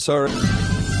Sorry.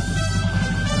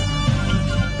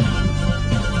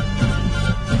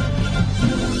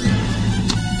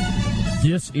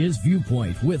 This is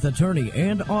Viewpoint with attorney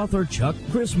and author Chuck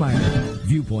Crismier.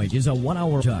 Viewpoint is a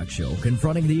one-hour talk show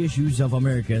confronting the issues of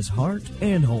America's heart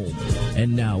and home.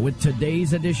 And now, with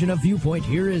today's edition of Viewpoint,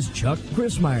 here is Chuck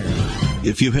Crismier.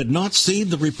 If you had not seen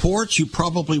the reports, you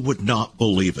probably would not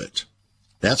believe it.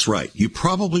 That's right. You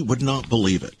probably would not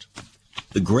believe it.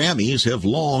 The Grammys have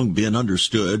long been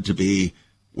understood to be,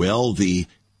 well, the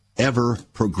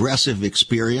ever-progressive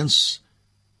experience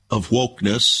of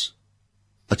wokeness,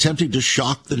 attempting to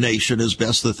shock the nation as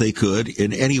best that they could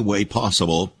in any way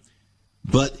possible.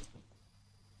 But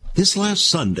this last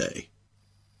Sunday,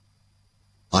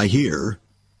 I hear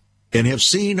and have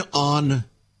seen on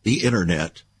the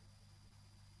internet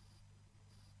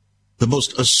the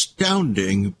most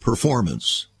astounding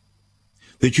performance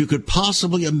that you could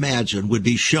possibly imagine would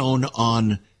be shown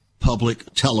on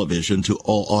public television to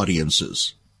all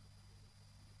audiences.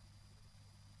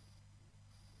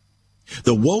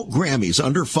 The woke Grammys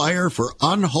under fire for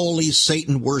unholy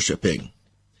Satan worshiping.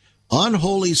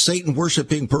 Unholy Satan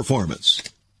worshiping performance.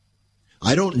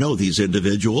 I don't know these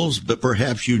individuals, but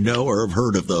perhaps you know or have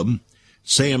heard of them.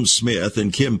 Sam Smith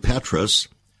and Kim Petras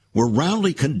were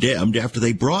roundly condemned after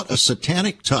they brought a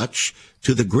satanic touch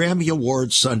to the Grammy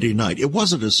Awards Sunday night. It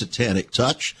wasn't a satanic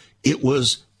touch. It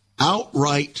was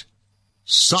outright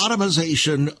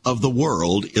sodomization of the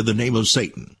world in the name of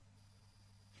Satan.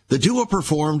 The duo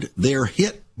performed their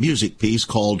hit music piece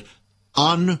called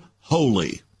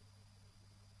Unholy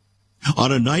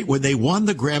on a night when they won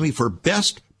the Grammy for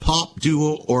Best Pop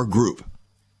Duo or Group.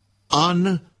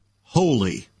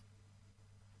 Unholy.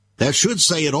 That should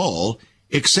say it all,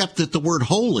 except that the word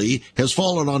holy has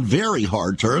fallen on very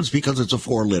hard terms because it's a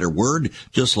four-letter word,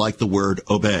 just like the word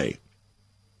obey.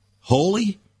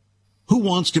 Holy? Who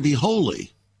wants to be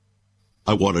holy?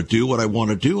 I want to do what I want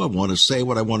to do. I want to say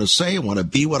what I want to say. I want to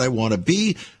be what I want to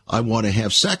be. I want to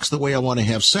have sex the way I want to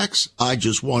have sex. I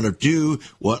just want to do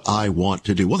what I want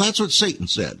to do. Well, that's what Satan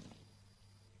said.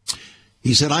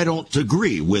 He said, I don't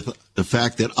agree with the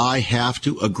fact that I have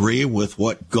to agree with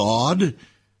what God,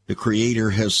 the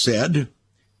Creator, has said.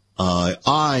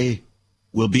 I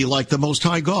will be like the Most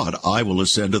High God. I will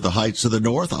ascend to the heights of the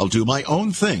north. I'll do my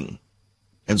own thing.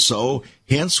 And so,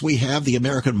 hence we have the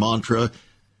American mantra,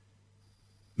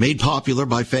 made popular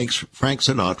by Frank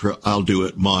Sinatra, I'll do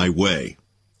it my way.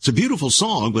 It's a beautiful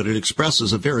song, but it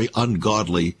expresses a very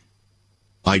ungodly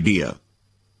idea.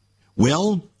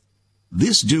 Well,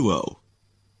 this duo,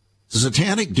 the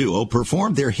satanic duo,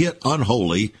 performed their hit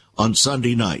Unholy on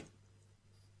Sunday night.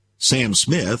 Sam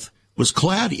Smith was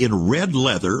clad in red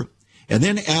leather and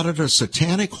then added a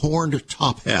satanic horned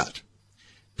top hat.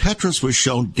 Petras was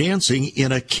shown dancing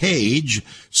in a cage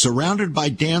surrounded by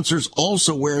dancers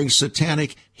also wearing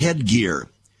satanic headgear.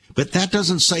 But that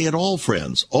doesn't say it all,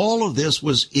 friends. All of this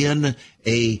was in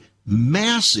a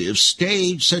massive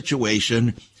stage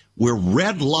situation where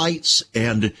red lights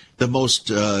and the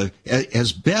most,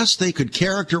 as best they could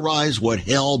characterize what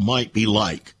hell might be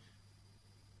like.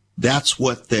 That's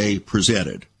what they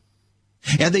presented.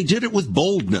 And they did it with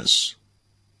boldness.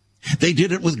 They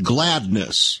did it with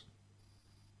gladness.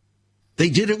 They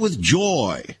did it with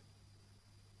joy.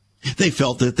 They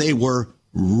felt that they were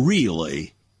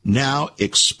really now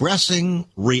expressing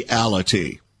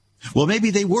reality. Well,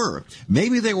 maybe they were.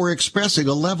 Maybe they were expressing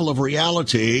a level of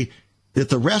reality that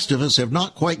the rest of us have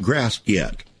not quite grasped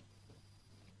yet.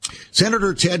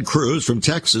 Senator Ted Cruz from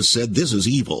Texas said this is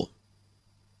evil.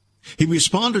 He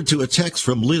responded to a text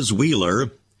from Liz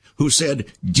Wheeler, who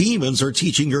said, demons are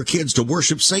teaching your kids to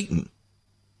worship Satan.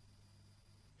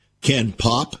 Can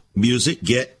pop music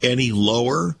get any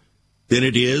lower than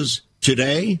it is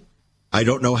today? I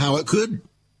don't know how it could,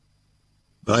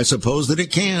 but I suppose that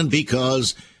it can,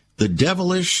 because the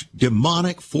devilish,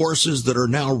 demonic forces that are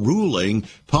now ruling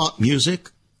pop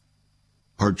music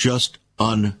are just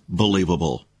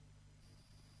unbelievable.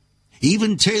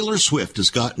 Even Taylor Swift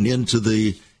has gotten into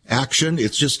the action.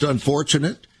 It's just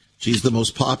unfortunate. She's the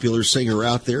most popular singer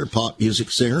out there, pop music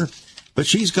singer. But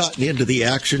she's gotten into the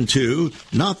action, too,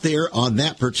 not there on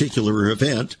that particular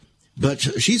event, but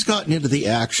she's gotten into the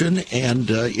action, and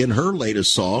in her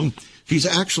latest song, she's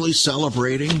actually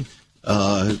celebrating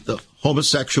the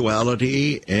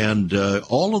homosexuality and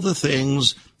all of the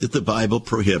things that the Bible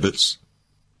prohibits,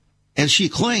 and she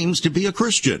claims to be a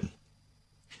Christian.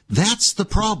 That's the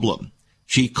problem.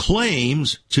 She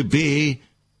claims to be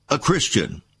a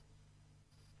Christian.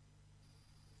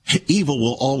 Evil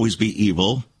will always be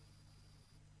evil.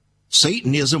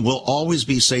 Satanism will always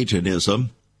be Satanism.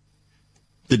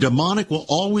 The demonic will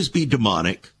always be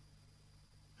demonic.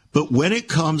 But when it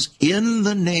comes in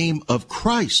the name of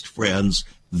Christ, friends,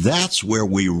 that's where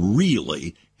we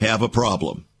really have a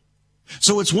problem.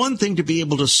 So it's one thing to be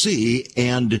able to see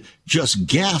and just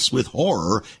gasp with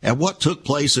horror at what took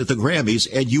place at the Grammys,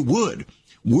 and you would.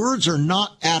 Words are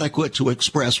not adequate to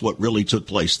express what really took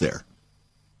place there.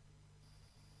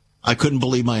 I couldn't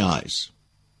believe my eyes.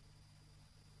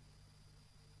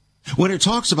 When it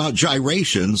talks about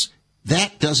gyrations,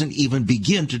 that doesn't even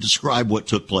begin to describe what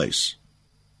took place.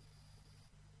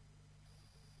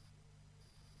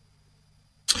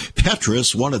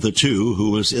 Petrus, one of the two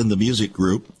who was in the music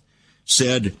group,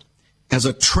 said, as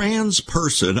a trans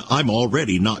person, I'm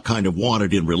already not kind of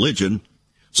wanted in religion,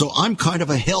 so I'm kind of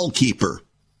a hell keeper.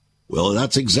 Well,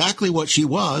 that's exactly what she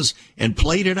was, and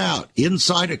played it out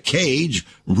inside a cage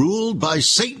ruled by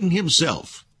Satan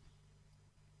himself,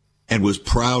 and was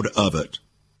proud of it,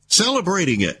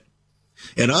 celebrating it.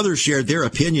 And others shared their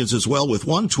opinions as well, with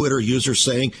one Twitter user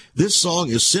saying, this song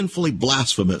is sinfully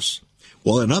blasphemous,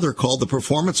 while another called the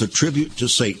performance a tribute to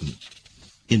Satan.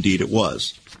 Indeed it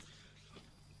was.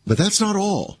 But that's not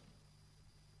all.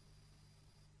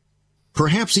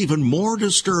 Perhaps even more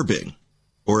disturbing,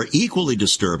 or equally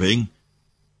disturbing,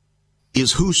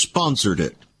 is who sponsored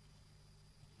it.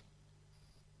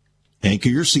 Anchor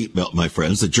your seatbelt, my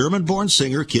friends. The German-born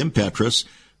singer Kim Petras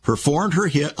performed her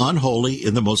hit Unholy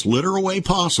in the most literal way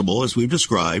possible, as we've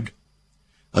described.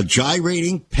 A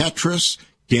gyrating Petras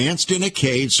danced in a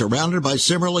cage surrounded by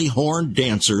similarly horned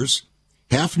dancers,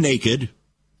 half naked.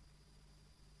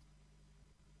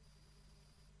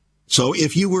 So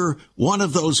if you were one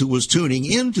of those who was tuning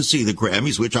in to see the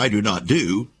Grammys, which I do not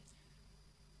do,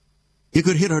 you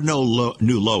could hit a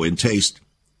new low in taste,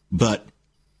 but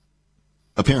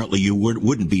apparently you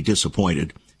wouldn't be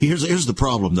disappointed. Here's the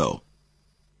problem, though.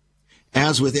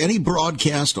 As with any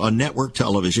broadcast on network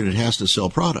television, it has to sell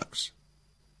products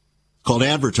called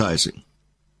advertising.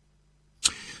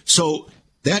 So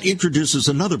that introduces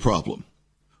another problem.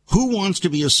 Who wants to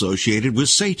be associated with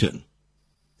Satan?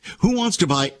 Who wants to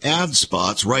buy ad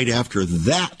spots right after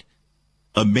that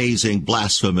amazing,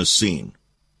 blasphemous scene?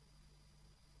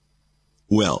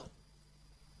 Well,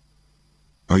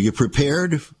 are you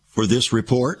prepared for this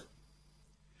report?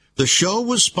 The show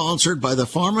was sponsored by the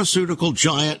pharmaceutical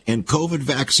giant and COVID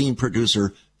vaccine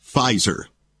producer, Pfizer.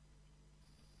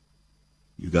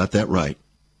 You got that right.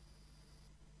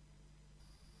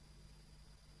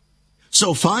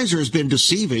 So Pfizer has been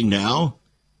deceiving now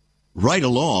right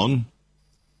along.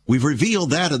 We've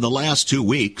revealed that in the last 2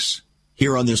 weeks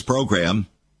here on this program.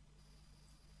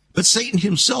 But Satan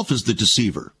himself is the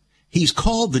deceiver. He's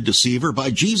called the deceiver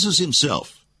by Jesus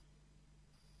himself.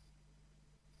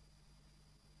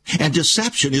 And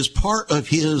deception is part of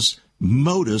his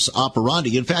modus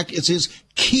operandi. In fact, it's his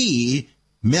key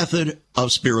method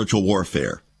of spiritual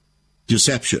warfare.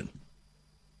 Deception.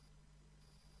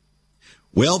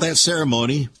 Well, that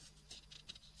ceremony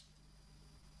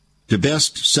to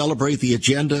best celebrate the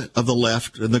agenda of the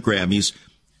left and the Grammys,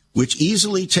 which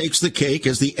easily takes the cake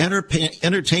as the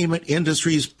entertainment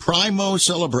industry's primo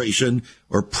celebration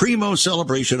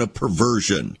of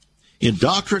perversion,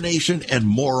 indoctrination, and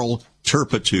moral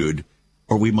turpitude,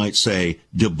 or we might say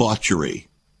debauchery.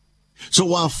 So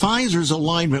while Pfizer's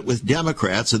alignment with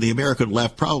Democrats and the American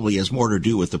left probably has more to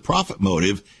do with the profit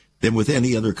motive than with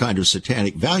any other kind of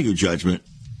satanic value judgment,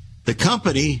 the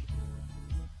company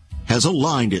has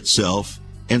aligned itself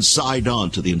and signed on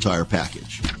to the entire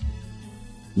package.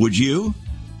 Would you?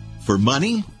 For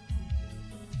money?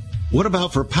 What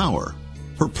about for power,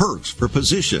 for perks, for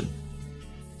position,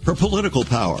 for political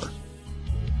power?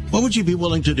 What would you be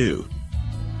willing to do?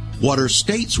 What are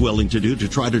states willing to do to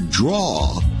try to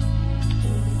draw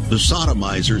the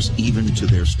sodomizers even to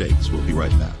their states? We'll be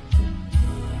right back.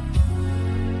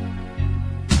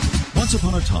 Once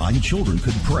upon a time, children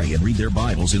could pray and read their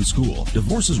Bibles in school.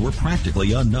 Divorces were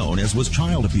practically unknown, as was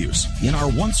child abuse. In our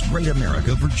once great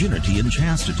America, virginity and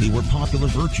chastity were popular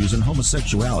virtues and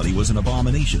homosexuality was an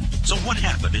abomination. So what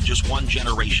happened in just one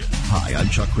generation? Hi, I'm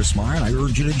Chuck Christmeyer, and I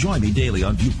urge you to join me daily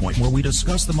on Viewpoint, where we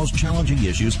discuss the most challenging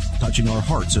issues touching our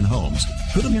hearts and homes.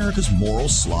 Could America's moral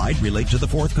slide relate to the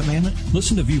fourth commandment?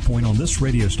 Listen to Viewpoint on this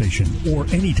radio station or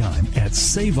anytime at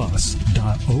saveus.org.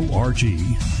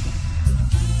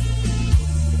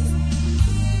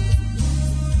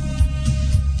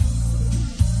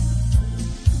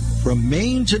 From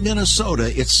Maine to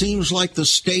Minnesota, it seems like the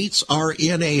states are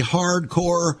in a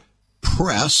hardcore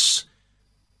press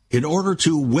in order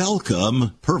to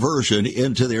welcome perversion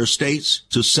into their states,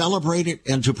 to celebrate it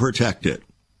and to protect it.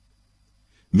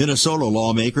 Minnesota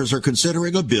lawmakers are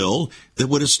considering a bill that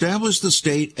would establish the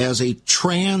state as a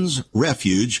trans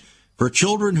refuge for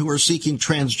children who are seeking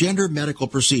transgender medical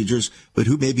procedures but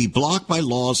who may be blocked by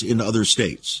laws in other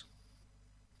states.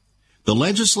 The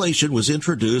legislation was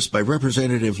introduced by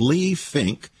Representative Lee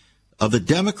Fink of the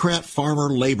Democrat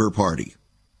Farmer Labor Party.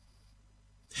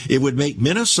 It would make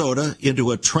Minnesota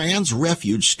into a trans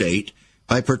refuge state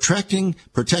by protecting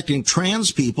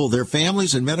trans people, their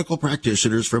families, and medical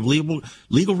practitioners from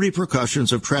legal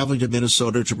repercussions of traveling to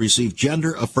Minnesota to receive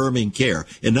gender-affirming care.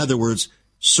 In other words,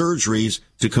 surgeries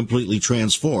to completely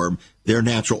transform their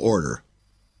natural order.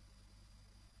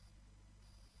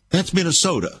 That's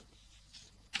Minnesota.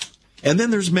 And then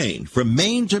there's Maine. From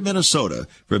Maine to Minnesota,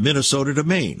 from Minnesota to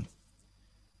Maine.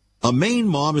 A Maine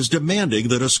mom is demanding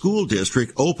that a school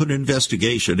district open an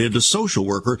investigation into a social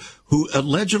worker who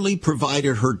allegedly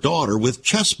provided her daughter with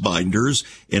chest binders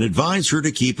and advised her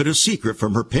to keep it a secret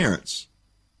from her parents.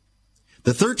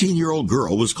 The 13-year-old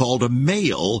girl was called a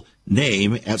male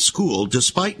name at school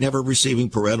despite never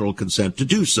receiving parental consent to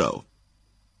do so.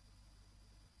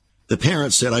 The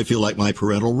parents said, "I feel like my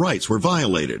parental rights were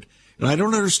violated. And I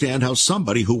don't understand how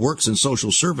somebody who works in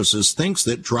social services thinks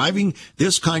that driving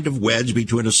this kind of wedge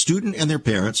between a student and their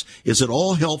parents is at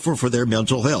all helpful for their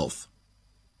mental health."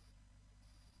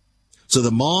 So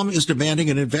the mom is demanding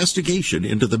an investigation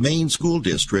into the Maine school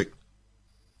district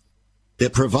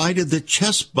that provided the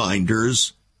chest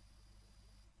binders.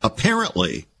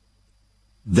 Apparently,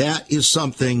 that is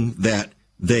something that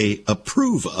they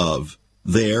approve of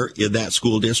there in that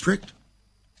school district.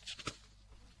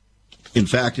 In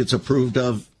fact, it's approved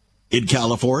of in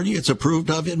California. It's approved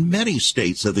of in many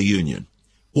states of the union.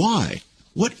 Why?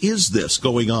 What is this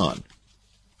going on?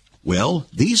 Well,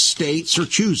 these states are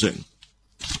choosing.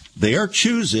 They are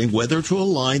choosing whether to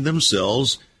align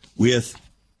themselves with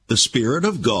the Spirit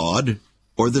of God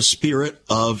or the spirit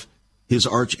of his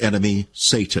archenemy,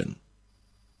 Satan.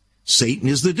 Satan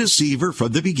is the deceiver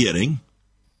from the beginning.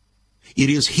 It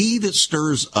is he that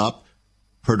stirs up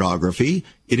pornography.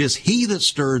 It is he that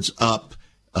stirs up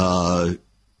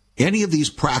any of these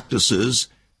practices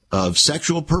of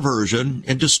sexual perversion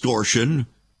and distortion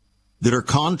that are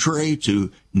contrary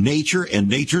to nature and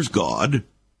nature's God.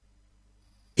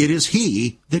 It is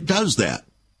he that does that.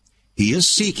 He is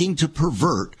seeking to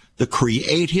pervert the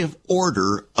creative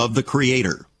order of the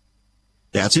Creator.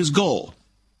 That's his goal.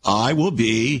 I will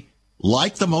be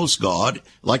like the Most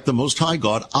High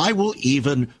God. I will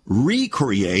even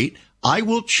recreate. I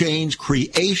will change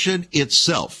creation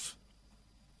itself.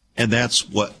 And that's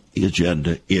what the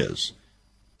agenda is.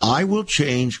 I will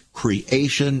change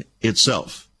creation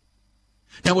itself.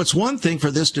 Now, it's one thing for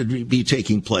this to be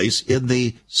taking place in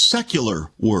the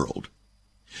secular world.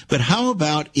 But how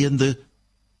about in the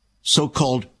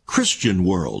so-called Christian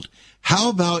world? How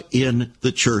about in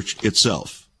the church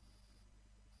itself?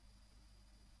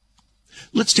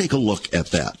 Let's take a look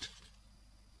at that,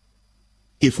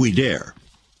 if we dare.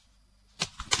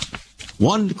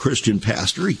 One Christian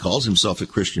pastor, he calls himself a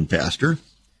Christian pastor,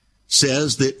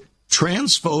 says that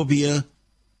transphobia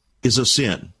is a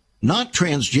sin. Not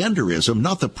transgenderism,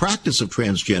 not the practice of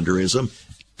transgenderism,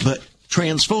 but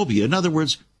transphobia. In other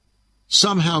words,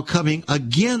 somehow coming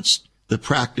against the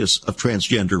practice of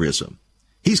transgenderism.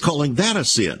 He's calling that a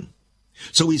sin.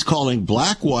 So he's calling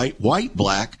black, white, white,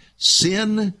 black,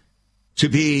 sin to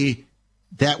be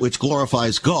that which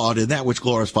glorifies God, and that which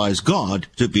glorifies God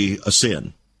to be a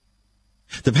sin.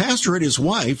 The pastor and his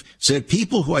wife said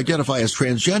people who identify as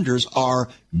transgenders are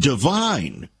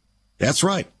divine. That's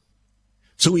right.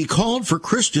 So he called for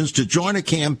Christians to join a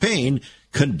campaign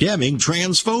condemning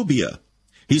transphobia.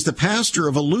 He's the pastor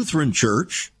of a Lutheran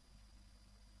church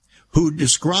who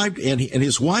described, and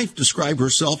his wife described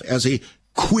herself as a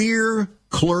queer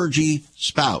clergy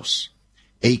spouse.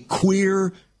 A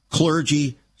queer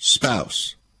clergy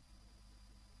spouse.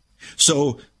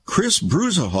 So Chris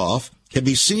Brusahoff can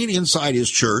be seen inside his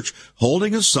church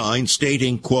holding a sign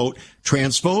stating, quote,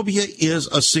 transphobia is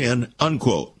a sin,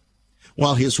 unquote,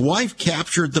 while his wife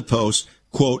captured the post,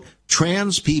 quote,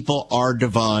 trans people are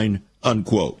divine,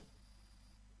 unquote.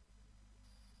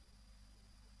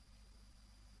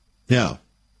 Now,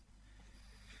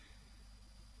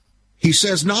 he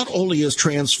says not only is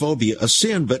transphobia a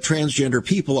sin, but transgender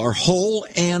people are whole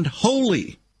and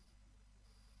holy.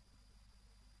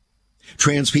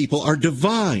 Trans people are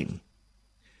divine.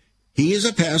 He is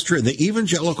a pastor in the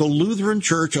Evangelical Lutheran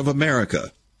Church of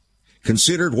America,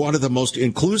 considered one of the most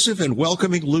inclusive and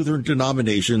welcoming Lutheran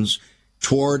denominations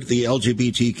toward the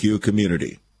LGBTQ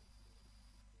community.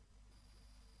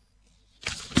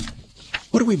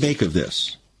 What do we make of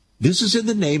this? This is in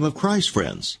the name of Christ,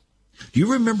 friends. Do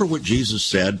you remember what Jesus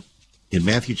said in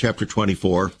Matthew chapter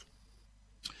 24?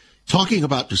 Talking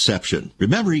about deception.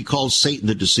 Remember, he calls Satan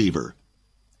the deceiver.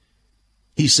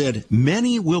 He said,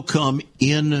 many will come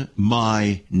in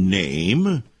my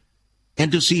name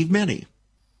and deceive many.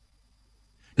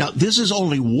 Now, this is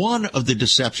only one of the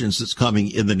deceptions that's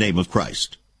coming in the name of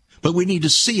Christ. But we need to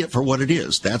see it for what it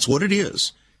is. That's what it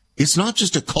is. It's not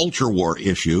just a culture war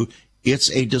issue. It's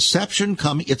a deception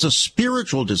coming. It's a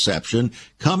spiritual deception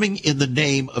coming in the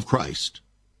name of Christ.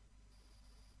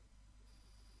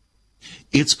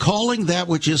 It's calling that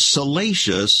which is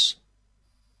salacious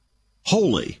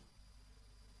holy,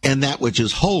 and that which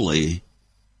is holy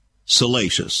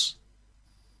salacious.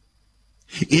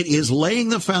 It is laying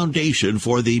the foundation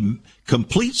for the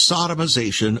complete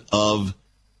sodomization of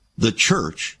the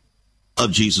church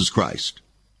of Jesus Christ.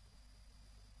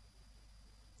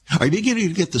 Are you beginning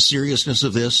to get the seriousness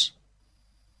of this?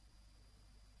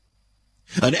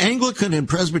 An Anglican and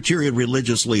Presbyterian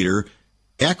religious leader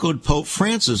echoed Pope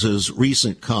Francis's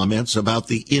recent comments about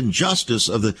the injustice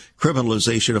of the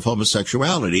criminalization of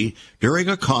homosexuality during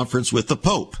a conference with the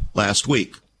Pope last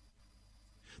week.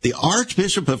 The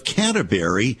Archbishop of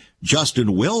Canterbury,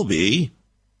 Justin Welby,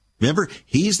 remember,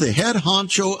 he's the head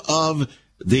honcho of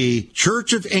the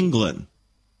Church of England.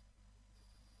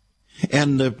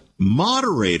 And the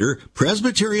moderator,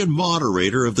 Presbyterian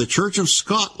moderator of the Church of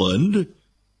Scotland,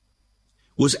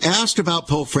 was asked about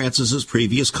Pope Francis's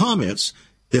previous comments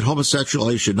that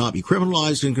homosexuality should not be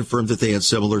criminalized, and confirmed that they had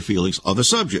similar feelings on the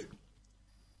subject.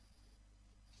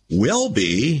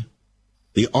 Welby,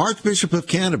 the Archbishop of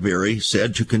Canterbury,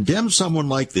 said to condemn someone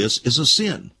like this is a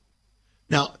sin.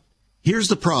 Now, here's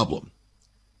the problem.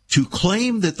 To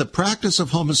claim that the practice of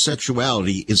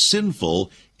homosexuality is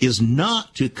sinful is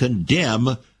not to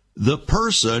condemn the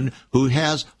person who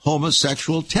has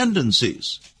homosexual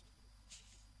tendencies.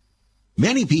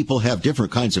 Many people have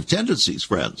different kinds of tendencies,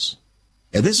 friends.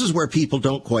 And this is where people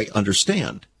don't quite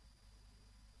understand.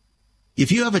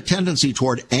 If you have a tendency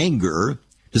toward anger,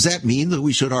 does that mean that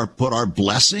we should put our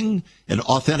blessing and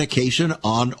authentication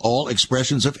on all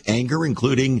expressions of anger,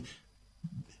 including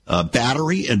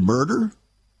battery and murder?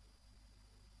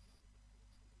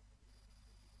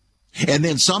 And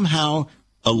then somehow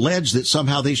allege that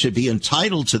somehow they should be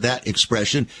entitled to that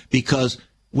expression because,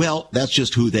 well, that's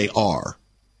just who they are.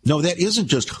 No, that isn't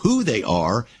just who they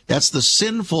are. That's the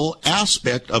sinful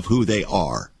aspect of who they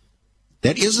are.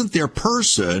 That isn't their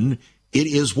person. It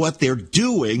is what they're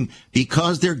doing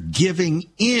because they're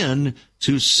giving in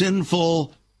to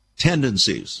sinful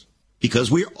tendencies.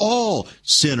 Because we're all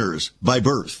sinners by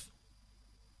birth.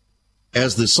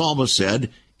 As the psalmist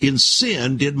said, in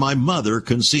sin did my mother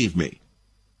conceive me.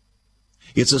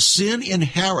 It's a sin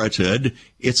inherited.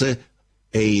 It's a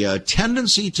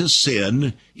tendency to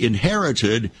sin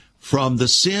inherited from the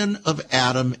sin of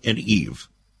Adam and Eve.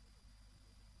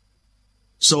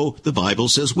 So the Bible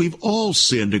says we've all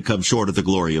sinned and come short of the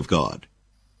glory of God.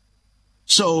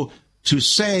 So to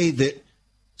say that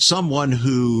someone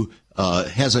who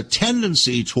has a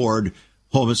tendency toward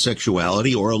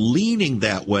homosexuality or a leaning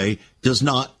that way is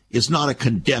not a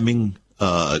condemning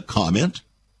comment.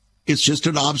 It's just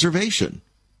an observation.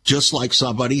 Just like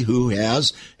somebody who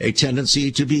has a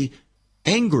tendency to be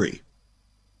angry.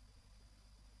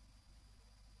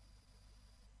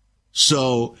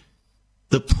 So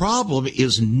the problem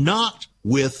is not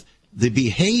with the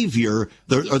behavior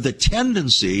or the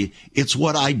tendency. It's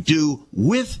what I do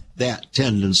with that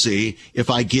tendency.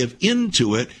 If I give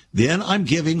into it, then I'm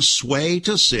giving sway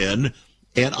to sin,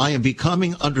 and I am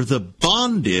becoming under the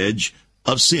bondage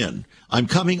of sin. I'm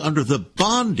coming under the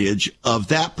bondage of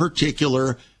that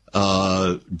particular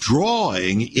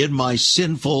drawing in my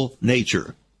sinful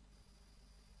nature.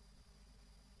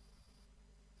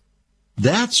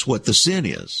 That's what the sin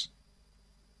is.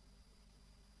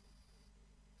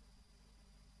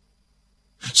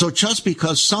 So just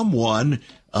because someone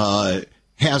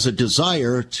has a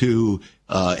desire to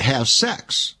have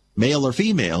sex, male or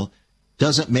female,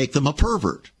 doesn't make them a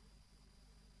pervert.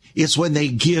 It's when they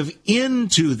give in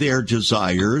to their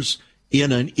desires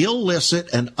in an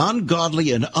illicit and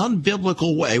ungodly and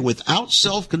unbiblical way without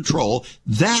self-control,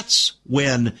 that's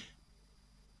when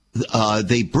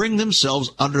they bring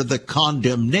themselves under the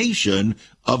condemnation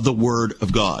of the Word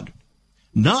of God.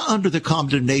 Not under the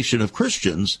condemnation of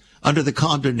Christians, under the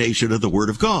condemnation of the Word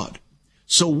of God.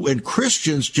 So when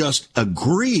Christians just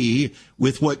agree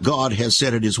with what God has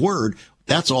said in His Word,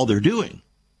 that's all they're doing.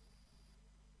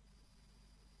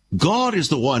 God is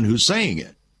the one who's saying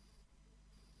it.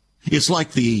 It's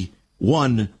like the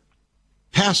one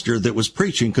pastor that was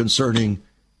preaching concerning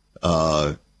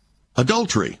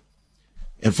adultery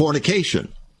and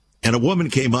fornication. And a woman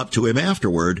came up to him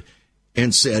afterward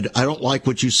and said, I don't like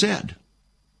what you said.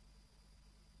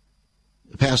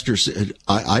 The pastor said,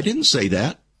 I didn't say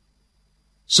that.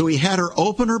 So he had her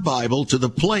open her Bible to the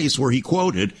place where he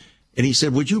quoted, and he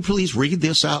said, would you please read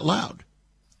this out loud?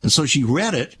 And so she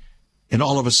read it, and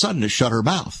all of a sudden it shut her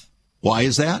mouth. Why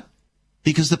is that?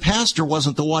 Because the pastor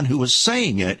wasn't the one who was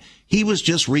saying it. He was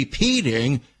just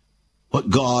repeating what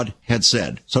God had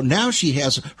said. So now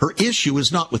her issue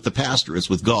is not with the pastor, it's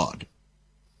with God.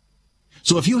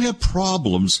 So if you have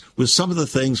problems with some of the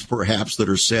things perhaps that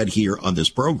are said here on this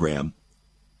program,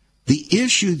 the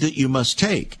issue that you must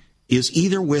take is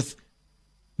either with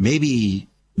maybe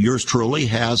yours truly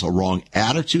has a wrong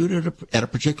attitude at a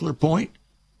particular point,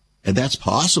 and that's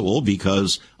possible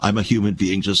because I'm a human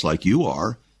being just like you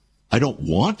are. I don't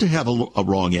want to have a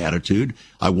wrong attitude.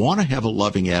 I want to have a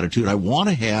loving attitude. I want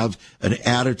to have an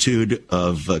attitude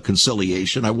of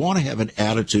conciliation. I want to have an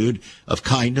attitude of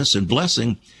kindness and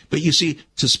blessing. But you see,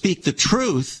 to speak the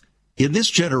truth in this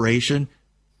generation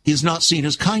is not seen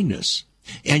as kindness.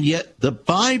 And yet the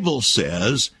Bible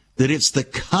says that it's the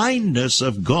kindness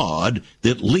of God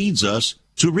that leads us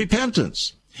to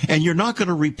repentance. And you're not going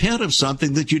to repent of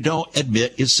something that you don't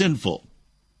admit is sinful.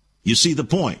 You see the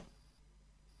point?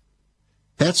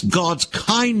 That's God's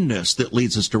kindness that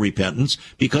leads us to repentance,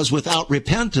 because without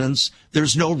repentance,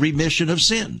 there's no remission of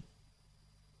sin.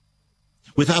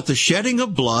 Without the shedding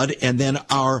of blood and then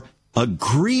our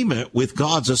agreement with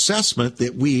God's assessment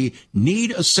that we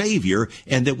need a Savior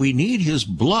and that we need His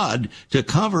blood to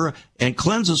cover and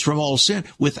cleanse us from all sin,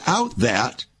 without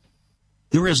that,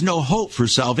 there is no hope for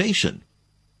salvation.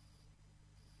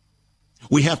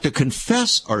 We have to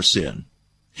confess our sin.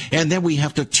 And then we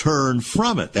have to turn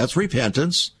from it. That's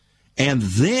repentance. And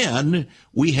then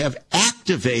we have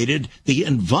activated the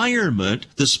environment,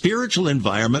 the spiritual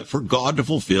environment, for God to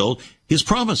fulfill His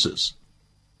promises.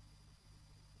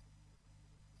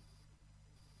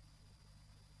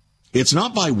 It's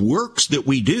not by works that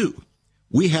we do.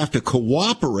 We have to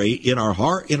cooperate in our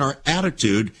heart, in our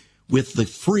attitude, with the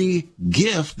free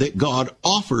gift that God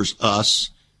offers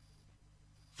us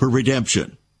for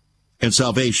redemption and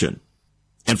salvation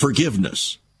and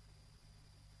forgiveness.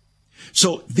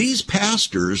 So these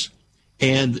pastors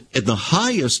and at the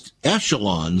highest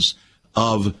echelons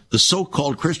of the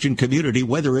so-called Christian community,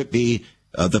 whether it be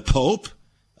the Pope,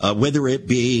 whether it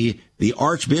be the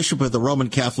Archbishop of the Roman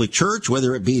Catholic Church,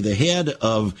 whether it be the head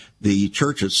of the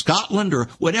Church of Scotland, or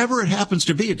whatever it happens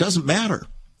to be, it doesn't matter.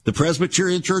 The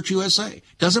Presbyterian Church USA,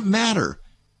 doesn't matter.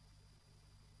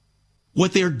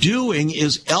 What they're doing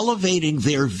is elevating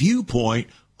their viewpoint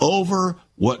over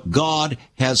what God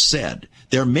has said.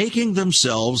 They're making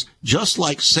themselves, just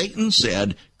like Satan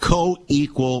said,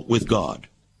 co-equal with God.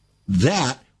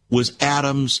 That was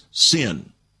Adam's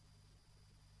sin.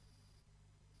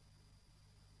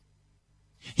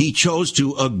 He chose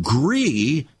to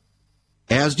agree,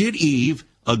 as did Eve,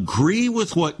 agree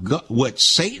with what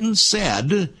Satan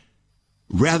said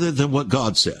rather than what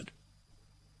God said.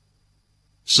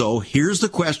 So here's the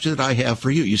question that I have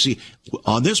for you. You see,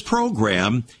 on this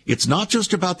program, it's not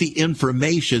just about the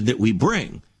information that we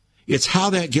bring. It's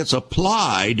how that gets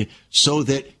applied so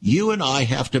that you and I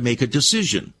have to make a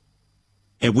decision.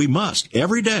 And we must,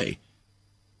 every day.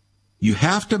 You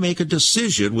have to make a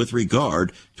decision with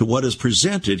regard to what is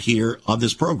presented here on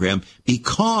this program,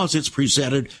 because it's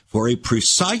presented for a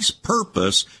precise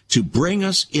purpose to bring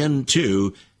us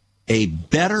into a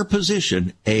better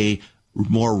position, a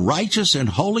more righteous and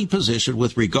holy position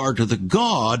with regard to the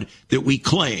God that we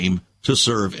claim to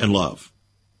serve and love.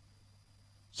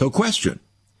 So question,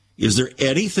 is there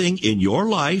anything in your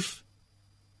life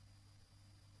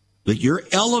that you're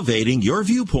elevating your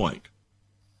viewpoint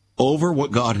over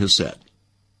what God has said?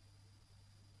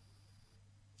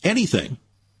 Anything?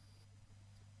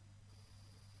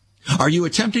 Are you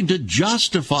attempting to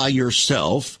justify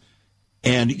yourself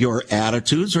and your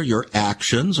attitudes or your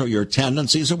actions or your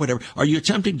tendencies or whatever? Are you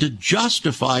attempting to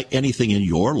justify anything in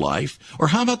your life? Or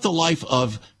how about the life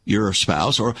of your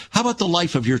spouse? Or how about the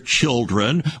life of your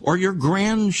children or your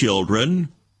grandchildren?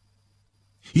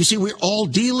 You see, we're all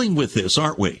dealing with this,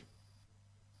 aren't we?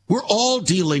 We're all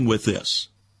dealing with this.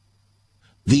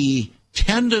 The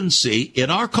tendency in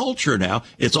our culture now,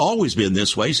 it's always been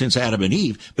this way since Adam and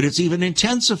Eve, but it's even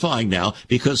intensifying now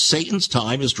because Satan's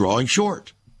time is drawing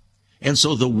short. And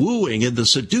so the wooing and the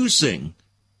seducing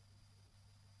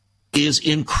is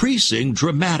increasing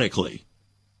dramatically.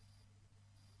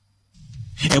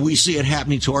 And we see it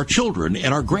happening to our children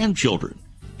and our grandchildren.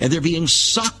 And they're being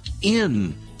sucked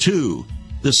into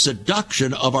the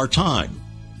seduction of our time,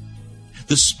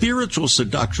 the spiritual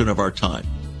seduction of our time,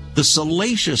 the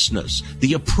salaciousness,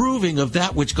 the approving of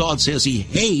that which God says He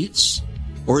hates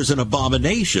or is an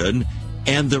abomination,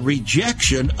 and the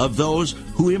rejection of those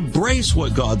who embrace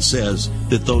what God says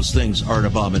that those things are an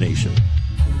abomination.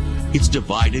 It's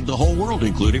dividing the whole world,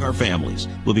 including our families.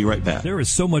 We'll be right back. There is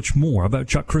so much more about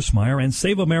Chuck Christmeyer and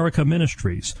Save America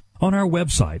Ministries on our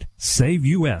website,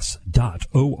 saveus.org.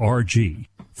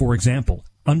 For example,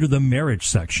 under the marriage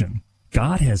section,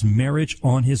 God has marriage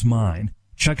on his mind.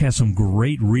 Chuck has some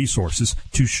great resources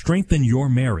to strengthen your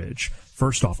marriage.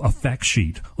 First off, a fact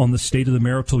sheet on the state of the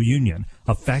marital union,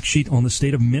 a fact sheet on the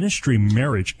state of ministry,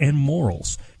 marriage, and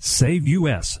morals.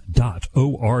 SaveUS.org.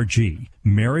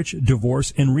 Marriage,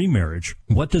 divorce, and remarriage.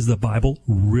 What does the Bible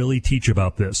really teach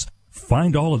about this?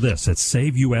 Find all of this at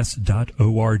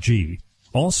SaveUS.org.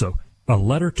 Also, a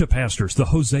letter to pastors, the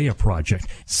Hosea Project,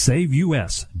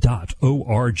 SaveUS.org,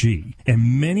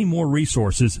 and many more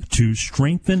resources to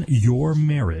strengthen your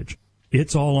marriage.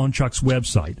 It's all on Chuck's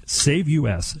website,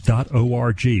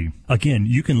 SaveUS.org. Again,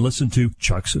 you can listen to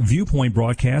Chuck's Viewpoint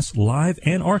broadcast live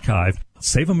and archived.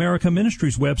 Save America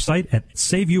Ministries website at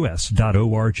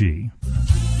SaveUS.org.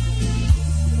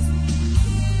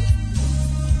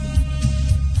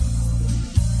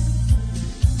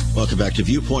 Welcome back to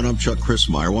Viewpoint. I'm Chuck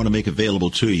Christmeyer. I want to make available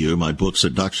to you my book,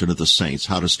 Seduction of the Saints,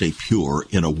 How to Stay Pure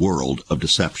in a World of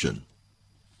Deception.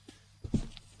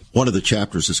 One of the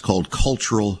chapters is called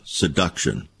Cultural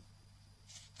Seduction.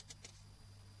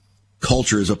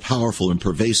 Culture is a powerful and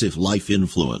pervasive life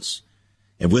influence.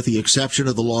 And with the exception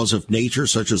of the laws of nature,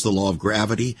 such as the law of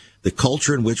gravity, the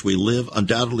culture in which we live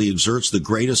undoubtedly exerts the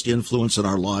greatest influence in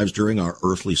our lives during our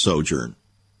earthly sojourn.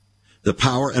 The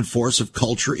power and force of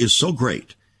culture is so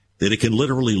great that it can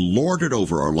literally lord it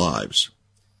over our lives.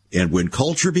 And when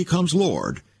culture becomes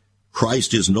Lord,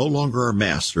 Christ is no longer our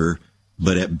master,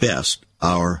 but at best,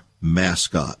 our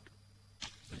mascot.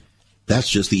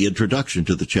 That's just the introduction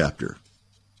to the chapter.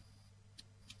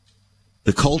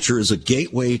 The culture is a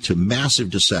gateway to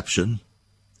massive deception.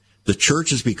 The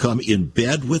church has become in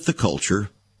bed with the culture.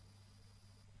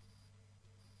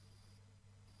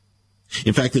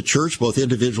 In fact, the church, both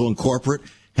individual and corporate,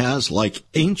 has, like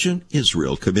ancient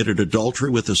Israel, committed adultery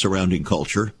with the surrounding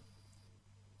culture.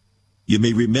 You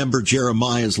may remember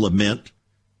Jeremiah's lament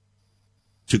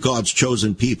to God's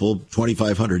chosen people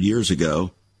 2,500 years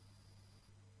ago.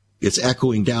 It's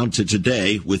echoing down to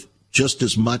today with just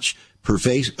as much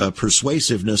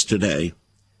persuasiveness today.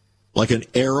 Like an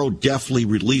arrow deftly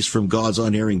released from God's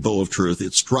unerring bow of truth,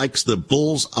 it strikes the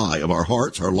bull's eye of our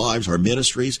hearts, our lives, our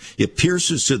ministries. It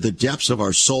pierces to the depths of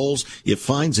our souls. It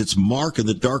finds its mark in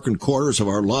the darkened corners of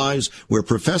our lives where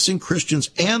professing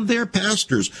Christians and their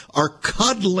pastors are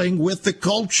cuddling with the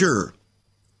culture,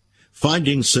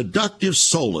 finding seductive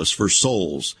solace for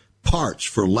souls, parched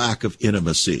for lack of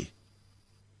intimacy.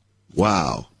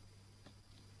 Wow.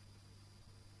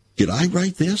 Did I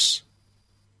write this?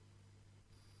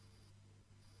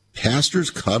 Pastors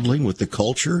cuddling with the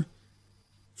culture,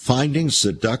 finding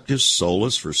seductive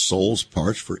solace for souls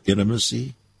parched for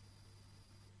intimacy.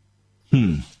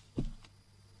 The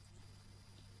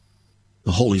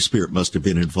Holy Spirit must have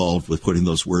been involved with putting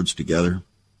those words together.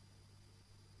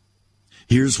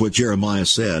 Here's what Jeremiah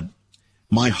said.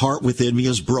 My heart within me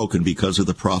is broken because of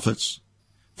the prophets,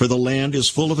 for the land is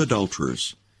full of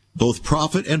adulterers. Both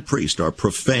prophet and priest are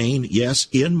profane. Yes,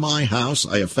 in my house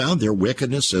I have found their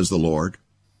wickedness, says the Lord.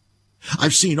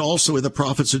 I've seen also in the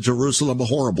prophets of Jerusalem a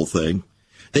horrible thing.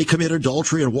 They commit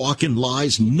adultery and walk in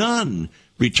lies. None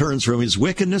returns from his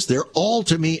wickedness. They're all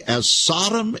to me as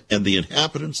Sodom, and the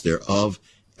inhabitants thereof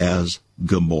as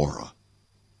Gomorrah.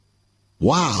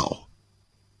 Wow.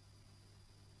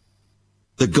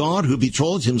 The God who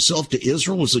betrothed himself to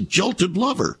Israel was a jilted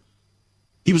lover.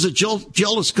 He was a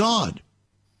jealous God.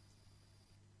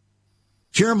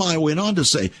 Jeremiah went on to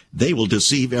say, they will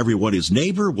deceive everyone his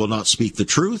neighbor, will not speak the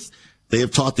truth. They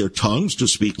have taught their tongues to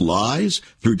speak lies.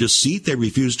 Through deceit they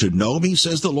refuse to know me,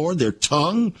 says the Lord. Their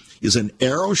tongue is an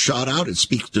arrow shot out and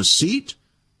speaks deceit.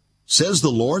 Says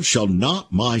the Lord, shall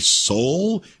not my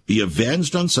soul be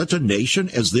avenged on such a nation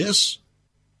as this?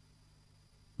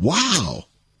 Wow.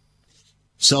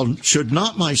 So should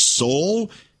not my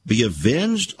soul be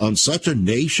avenged on such a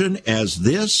nation as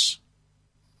this?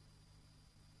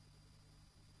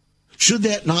 Should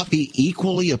that not be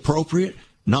equally appropriate,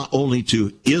 not only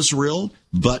to Israel,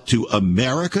 but to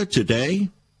America today?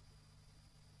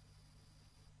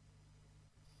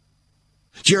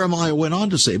 Jeremiah went on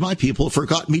to say, my people have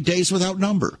forgotten me days without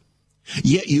number.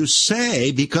 Yet you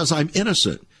say, because I'm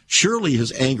innocent, surely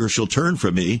his anger shall turn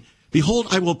from me. Behold,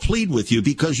 I will plead with you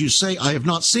because you say I have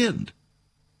not sinned.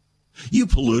 You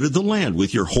polluted the land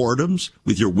with your whoredoms,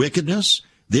 with your wickedness.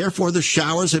 Therefore the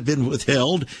showers have been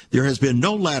withheld. There has been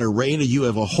no latter rain, and you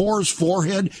have a whore's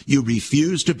forehead. You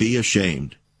refuse to be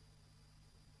ashamed.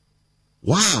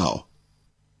 Wow.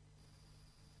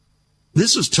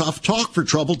 This is tough talk for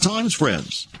troubled times,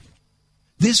 friends.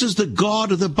 This is the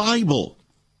God of the Bible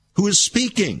who is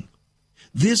speaking.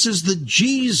 This is the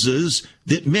Jesus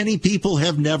that many people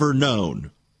have never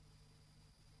known.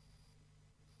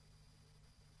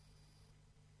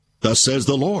 Thus says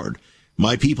the Lord,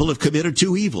 my people have committed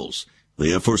two evils. They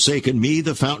have forsaken me,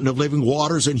 the fountain of living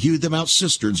waters, and hewed them out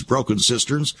cisterns, broken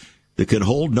cisterns, that can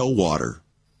hold no water.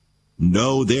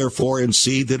 Know therefore and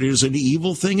see that it is an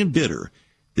evil thing and bitter,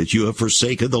 that you have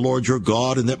forsaken the Lord your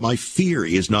God, and that my fear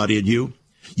is not in you.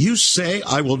 You say,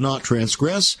 I will not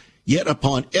transgress, yet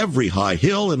upon every high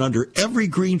hill and under every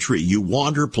green tree you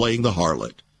wander playing the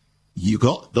harlot.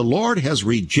 The Lord has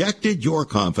rejected your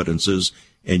confidences,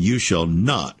 and you shall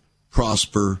not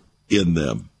prosper in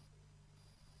them.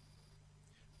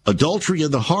 Adultery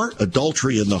in the heart,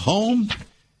 adultery in the home.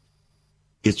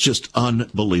 It's just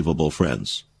unbelievable,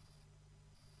 friends.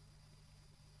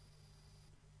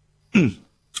 We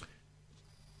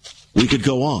could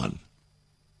go on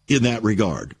in that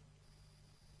regard,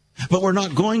 but we're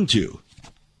not going to.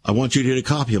 I want you to get a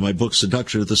copy of my book,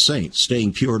 Seduction of the Saints,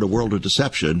 Staying Pure in a World of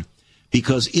Deception,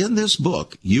 because in this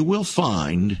book you will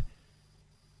find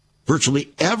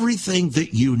virtually everything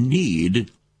that you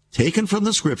need, taken from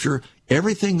the Scripture,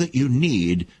 everything that you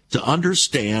need to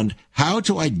understand how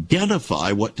to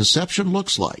identify what deception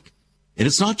looks like. And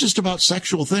it's not just about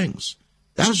sexual things.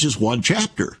 That was just one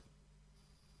chapter.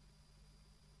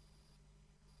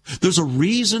 There's a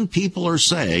reason people are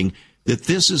saying that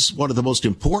this is one of the most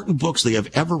important books they have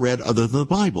ever read other than the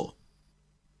Bible.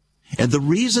 And the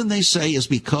reason they say is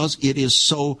because it is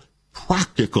so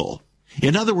practical.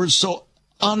 In other words, so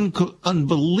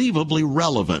unbelievably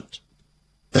relevant.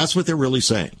 That's what they're really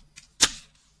saying.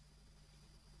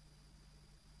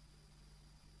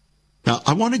 Now,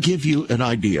 I want to give you an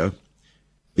idea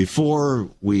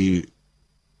before we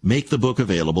make the book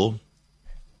available.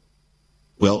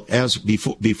 Well,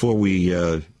 before we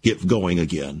get going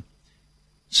again,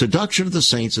 Seduction of the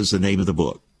Saints is the name of the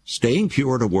book. Staying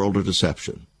Pure in a World of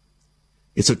Deception.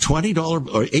 It's a $20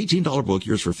 or $18 book,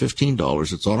 yours for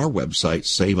 $15. It's on our website,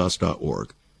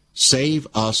 saveus.org.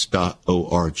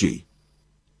 Saveus.org.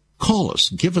 Call us.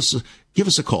 Give us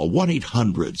a call,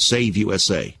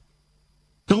 1-800-SAVE-USA.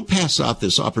 Don't pass out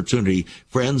this opportunity,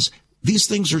 friends. These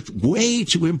things are way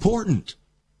too important.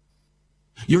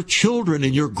 Your children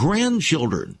and your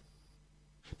grandchildren,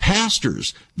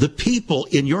 pastors, the people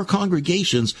in your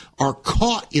congregations are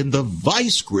caught in the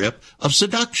vice grip of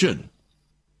seduction.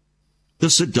 The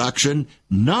seduction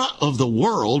not of the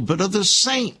world, but of the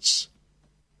saints.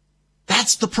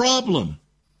 That's the problem.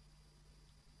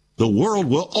 The world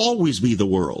will always be the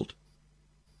world.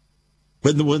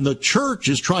 When the church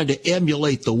is trying to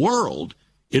emulate the world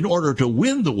in order to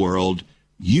win the world,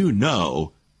 you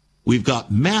know we've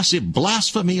got massive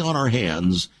blasphemy on our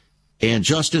hands, and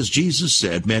just as Jesus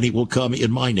said, many will come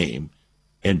in my name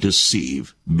and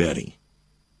deceive many.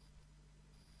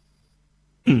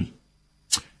 $15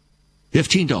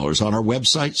 on our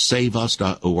website,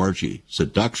 saveus.org.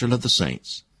 Seduction of the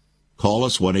Saints. Call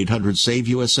us,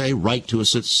 1-800-SAVE-USA. Write to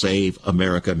us at Save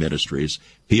America Ministries,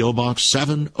 P.O. Box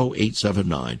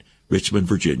 70879, Richmond,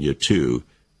 Virginia,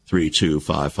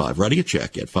 23255. Writing a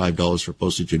check at $5 for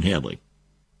postage and handling.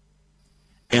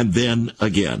 And then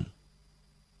again,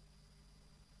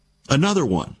 another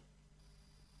one.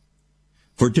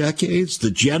 For decades,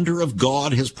 the gender of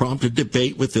God has prompted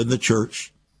debate within the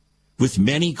church, with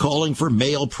many calling for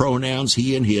male pronouns,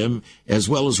 he and him, as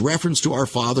well as reference to our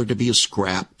Father to be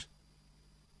scrapped.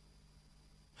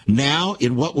 Now,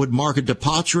 in what would mark a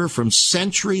departure from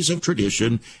centuries of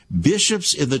tradition,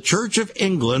 bishops in the Church of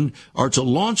England are to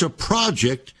launch a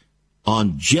project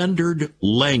on gendered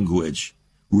language,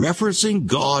 referencing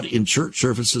God in church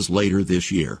services later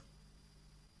this year.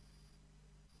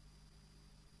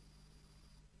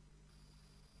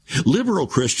 Liberal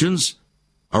Christians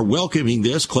are welcoming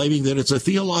this, claiming that it's a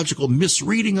theological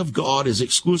misreading of God as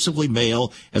exclusively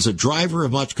male, as a driver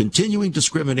of much continuing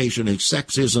discrimination and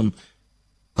sexism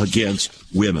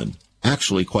against women.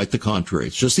 Actually, quite the contrary.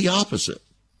 It's just the opposite.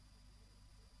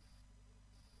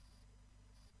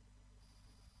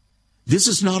 This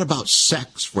is not about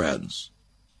sex, friends.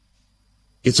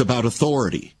 It's about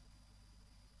authority.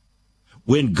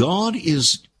 When God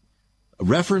is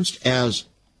referenced as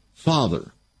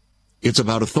Father, it's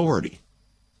about authority.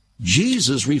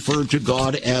 Jesus referred to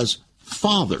God as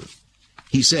Father.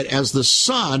 He said, as the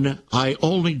Son, I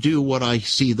only do what I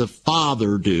see the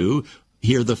Father do,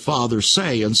 hear the Father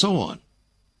say, and so on.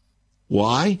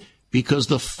 Why? Because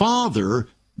the Father,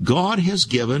 God has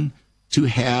given to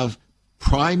have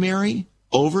primary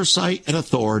oversight and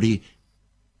authority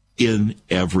in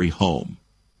every home.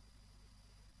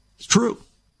 It's true.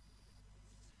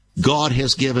 God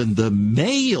has given the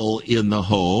male in the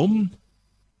home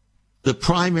the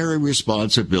primary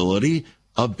responsibility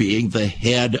of being the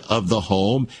head of the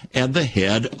home and the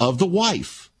head of the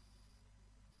wife.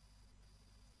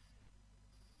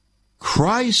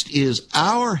 Christ is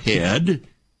our head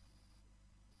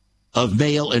of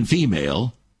male and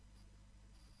female.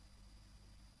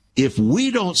 If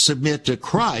we don't submit to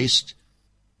Christ,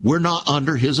 we're not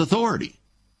under his authority.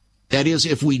 That is,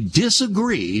 if we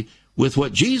disagree with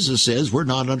what Jesus says, we're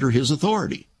not under his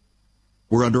authority.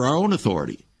 We're under our own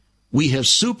authority. We have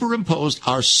superimposed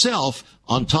ourselves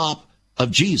on top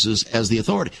of Jesus as the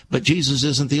authority. But Jesus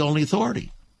isn't the only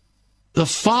authority. The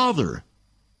Father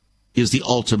is the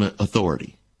ultimate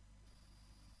authority.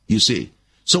 You see,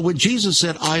 so when Jesus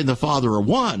said, I and the Father are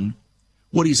one,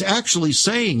 what he's actually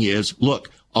saying is, look,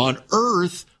 on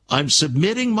earth, I'm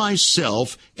submitting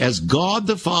myself as God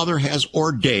the Father has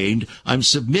ordained. I'm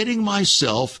submitting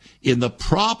myself in the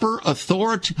proper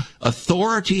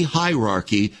authority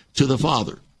hierarchy to the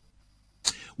Father.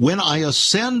 When I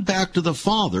ascend back to the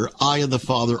Father, I and the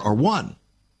Father are one.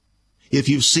 If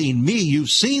you've seen me, you've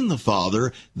seen the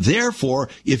Father. Therefore,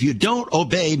 if you don't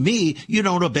obey me, you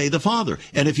don't obey the Father.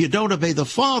 And if you don't obey the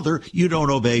Father, you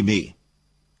don't obey me.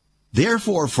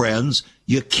 Therefore, friends,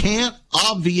 you can't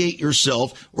obviate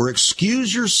yourself or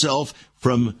excuse yourself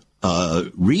from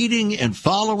reading and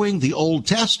following the Old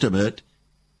Testament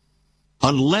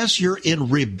unless you're in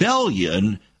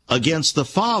rebellion against the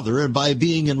Father. And by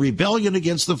being in rebellion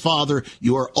against the Father,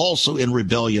 you are also in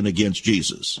rebellion against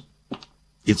Jesus.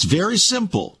 It's very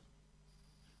simple.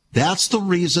 That's the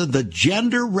reason the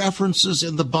gender references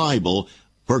in the Bible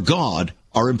for God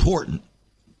are important.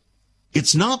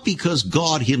 It's not because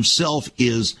God himself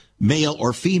is male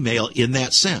or female in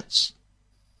that sense.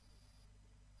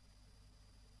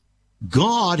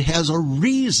 God has a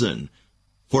reason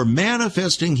for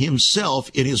manifesting himself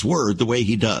in his word the way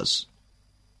he does.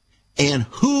 And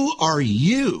who are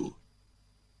you,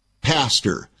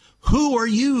 pastor? Who are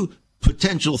you,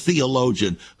 potential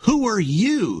theologian? Who are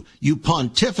you, you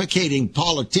pontificating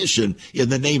politician in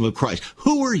the name of Christ?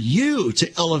 Who are you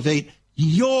to elevate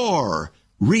your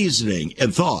reasoning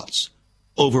and thoughts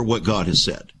over what God has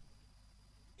said?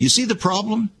 You see the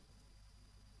problem?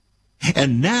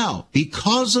 And now,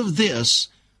 because of this,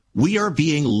 we are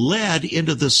being led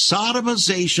into the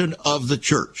sodomization of the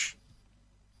church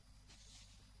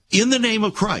in the name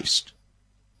of Christ.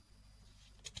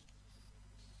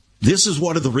 This is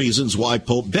one of the reasons why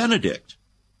Pope Benedict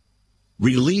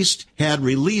had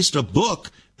released a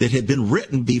book that had been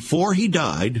written before he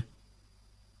died.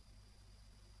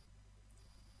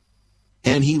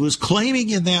 And he was claiming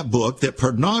in that book that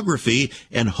pornography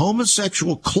and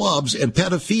homosexual clubs and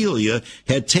pedophilia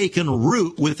had taken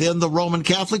root within the Roman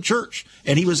Catholic Church.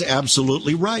 And he was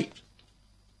absolutely right.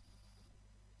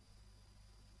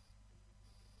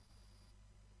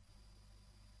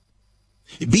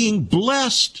 Being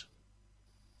blessed,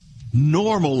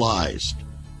 normalized,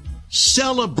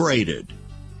 celebrated,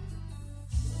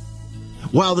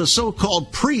 while the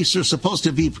so-called priests are supposed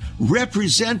to be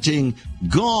representing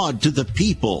God to the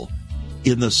people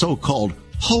in the so-called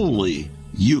Holy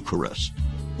Eucharist.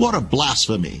 What a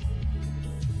blasphemy.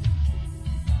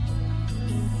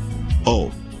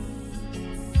 Oh,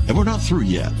 and we're not through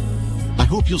yet. I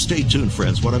hope you'll stay tuned,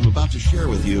 friends. What I'm about to share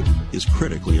with you is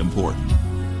critically important.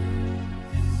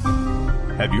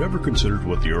 Have you ever considered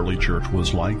what the early church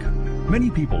was like? Many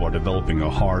people are developing a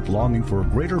heart longing for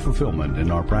greater fulfillment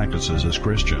in our practices as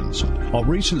Christians. A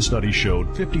recent study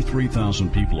showed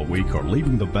 53,000 people a week are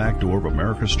leaving the back door of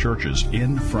America's churches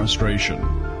in frustration.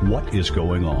 What is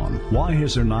going on? Why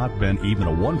has there not been even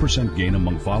a 1% gain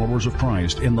among followers of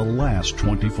Christ in the last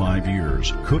 25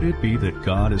 years? Could it be that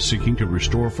God is seeking to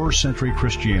restore first century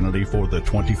Christianity for the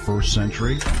 21st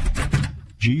century?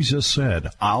 Jesus said,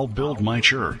 I'll build my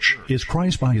church. Is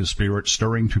Christ by his Spirit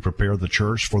stirring to prepare the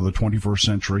church for the 21st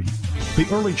century? The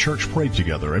early church prayed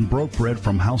together and broke bread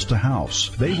from house to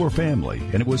house. They were family,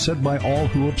 and it was said by all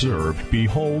who observed,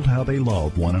 behold how they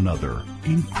love one another.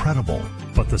 Incredible.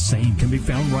 But the same can be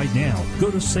found right now.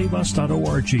 Go to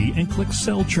saveus.org and click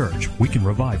Cell Church. We can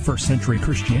revive first century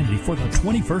Christianity for the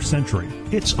 21st century.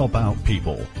 It's about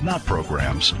people, not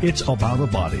programs. It's about a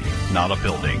body, not a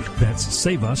building. That's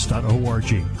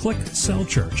saveus.org. Click Cell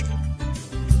Church.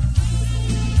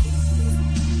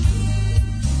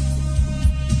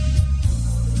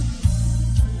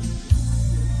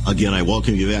 Again, I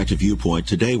welcome you back to Viewpoint.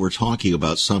 Today we're talking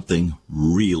about something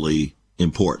really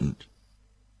important.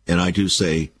 And I do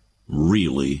say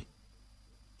really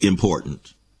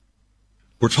important.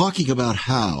 We're talking about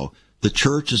how the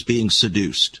church is being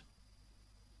seduced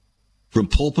from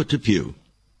pulpit to pew.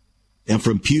 and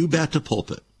from pew back to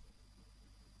pulpit,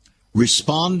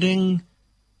 responding,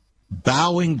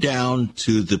 bowing down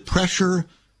to the pressure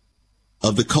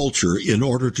of the culture in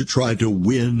order to try to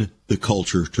win the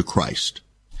culture to Christ.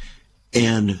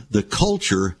 And the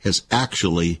culture has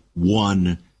actually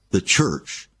won the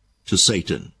church to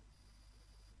Satan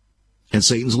and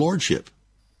Satan's lordship.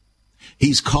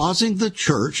 He's causing the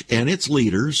church and its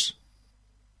leaders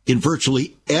in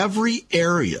virtually every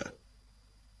area.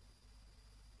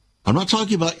 I'm not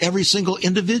talking about every single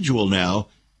individual now,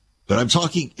 but I'm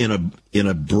talking in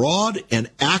a broad and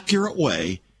accurate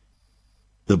way.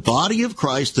 The body of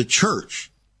Christ, the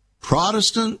church,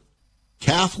 Protestant,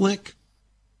 Catholic,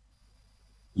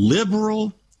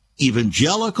 liberal,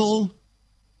 evangelical,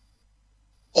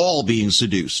 all being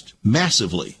seduced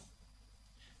massively.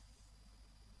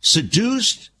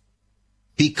 Seduced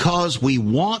because we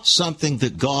want something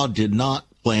that God did not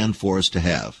plan for us to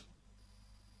have.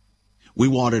 We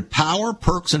wanted power,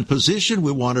 perks, and position.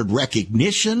 We wanted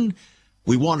recognition.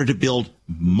 We wanted to build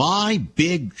my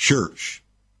big church.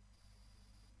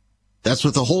 That's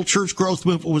what the whole church growth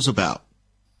movement was about.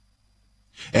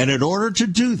 And in order to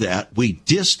do that, we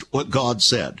dissed what God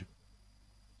said.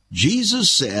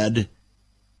 Jesus said,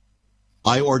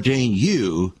 I ordain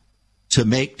you to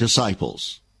make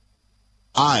disciples.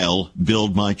 I'll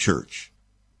build my church.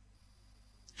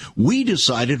 We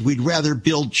decided we'd rather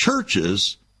build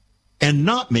churches and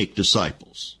not make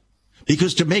disciples.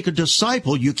 Because to make a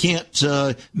disciple, you can't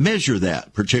measure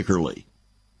that particularly.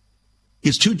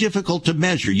 It's too difficult to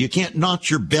measure. You can't notch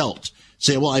your belt.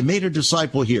 Say, well, I made a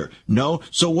disciple here. No.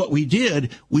 So what we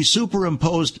did, we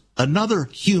superimposed another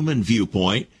human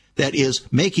viewpoint, that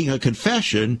is making a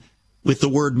confession with the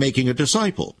word making a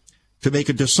disciple. To make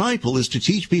a disciple is to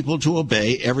teach people to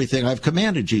obey everything I've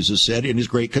commanded, Jesus said in his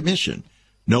Great Commission.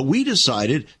 No, we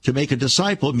decided to make a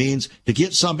disciple means to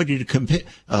get somebody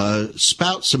to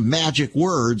spout some magic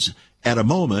words at a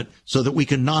moment so that we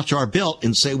can notch our belt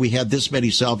and say we had this many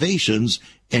salvations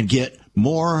and get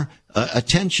more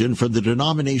attention from the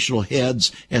denominational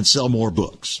heads and sell more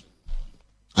books.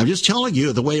 I'm just telling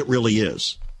you the way it really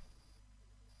is.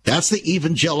 That's the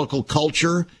evangelical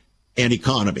culture and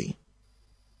economy.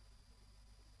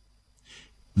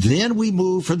 Then we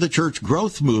move from the church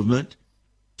growth movement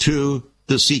to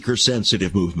the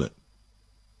seeker-sensitive movement,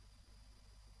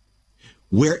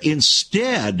 where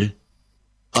instead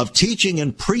of teaching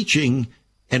and preaching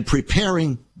and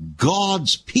preparing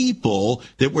God's people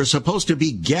that were supposed to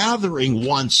be gathering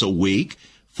once a week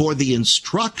for the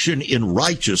instruction in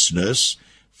righteousness,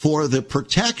 for the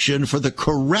protection, for the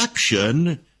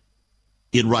correction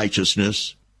in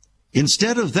righteousness,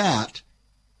 instead of that,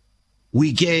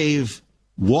 we gave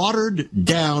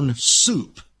watered-down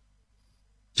soup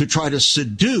to try to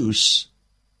seduce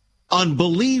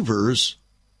unbelievers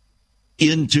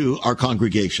into our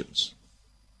congregations,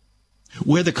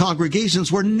 where the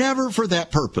congregations were never for that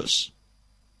purpose.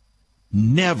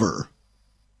 Never.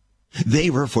 They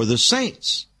were for the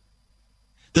saints.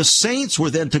 The saints were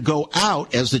then to go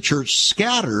out as the church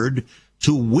scattered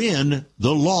to win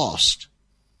the lost.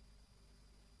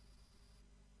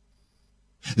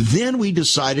 Then we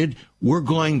decided we're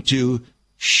going to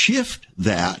shift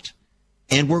that,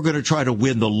 and we're going to try to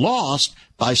win the lost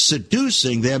by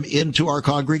seducing them into our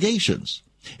congregations.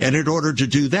 And in order to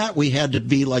do that, we had to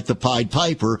be like the Pied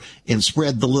Piper and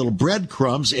spread the little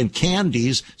breadcrumbs and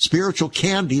candies, spiritual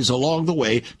candies along the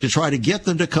way to try to get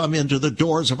them to come into the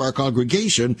doors of our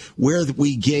congregation where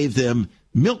we gave them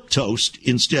milk toast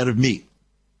instead of meat.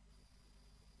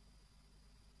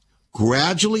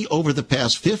 Gradually, over the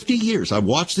past 50 years, I've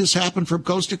watched this happen from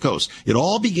coast to coast. It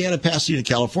all began in Pasadena,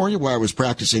 California, where I was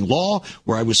practicing law,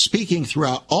 where I was speaking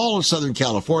throughout all of Southern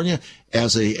California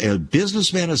as a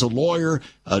businessman, as a lawyer,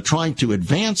 trying to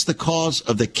advance the cause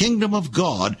of the kingdom of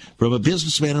God from a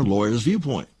businessman and lawyer's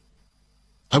viewpoint.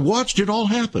 I watched it all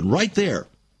happen right there.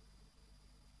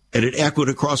 And it echoed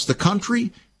across the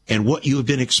country. And what you have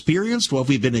been experienced, what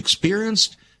we've been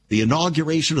experienced, the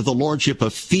inauguration of the lordship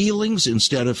of feelings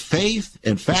instead of faith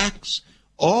and facts,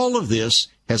 all of this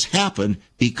has happened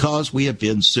because we have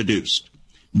been seduced.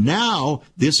 Now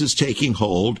this is taking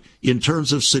hold in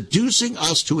terms of seducing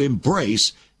us to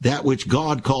embrace that which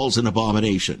God calls an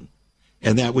abomination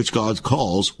and that which God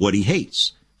calls what he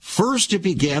hates. First, it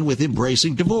began with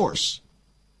embracing divorce.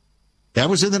 That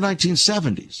was in the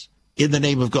 1970s, in the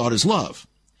name of God is love.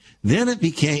 Then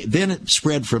it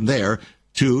spread from there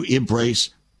to embrace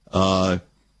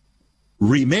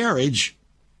remarriage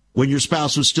when your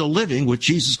spouse was still living, which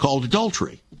Jesus called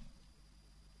adultery.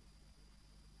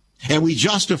 And we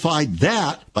justified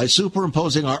that by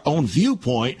superimposing our own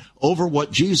viewpoint over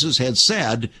what Jesus had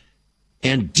said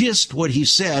and dissed what he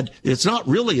said. It's not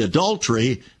really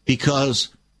adultery because,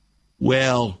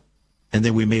 well, and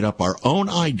then we made up our own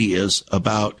ideas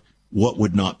about what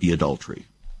would not be adultery.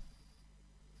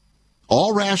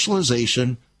 All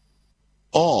rationalization,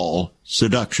 all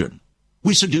seduction.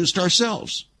 We seduced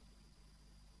ourselves.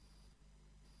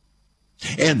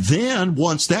 And then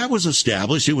once that was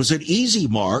established, it was an easy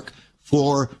mark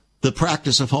for the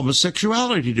practice of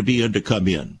homosexuality to come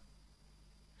in.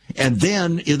 And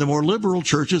then in the more liberal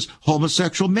churches,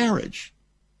 homosexual marriage.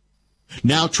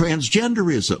 Now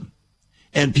transgenderism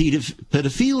and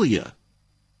pedophilia.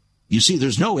 You see,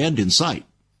 there's no end in sight.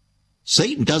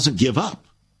 Satan doesn't give up.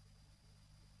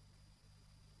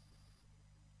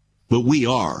 But we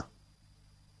are.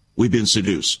 We've been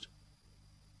seduced.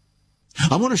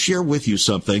 I want to share with you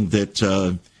something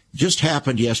that just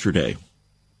happened yesterday.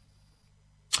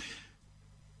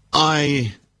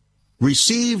 I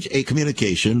received a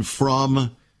communication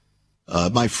from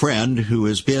my friend who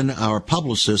has been our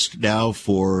publicist now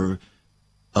for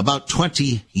about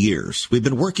 20 years. We've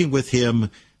been working with him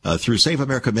through Save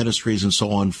America Ministries and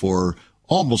so on for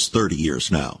almost 30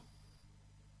 years now.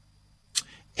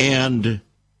 And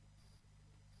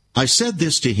I said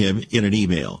this to him in an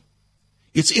email.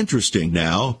 It's interesting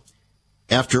now,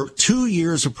 after 2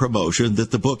 years of promotion,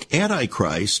 that the book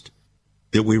Antichrist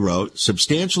that we wrote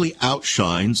substantially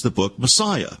outshines the book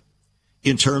Messiah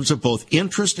in terms of both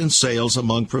interest and sales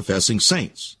among professing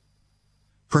saints.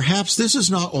 Perhaps this is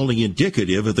not only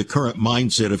indicative of the current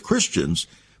mindset of Christians,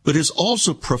 but is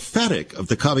also prophetic of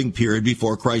the coming period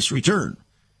before Christ's return.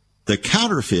 The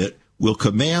counterfeit will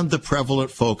command the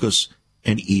prevalent focus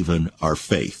and even our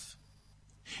faith.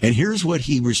 And here's what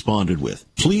he responded with.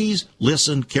 Please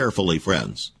listen carefully,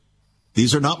 friends.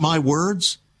 These are not my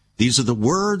words. These are the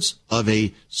words of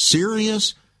a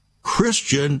serious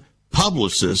Christian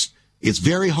publicist. It's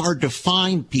very hard to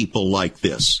find people like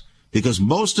this because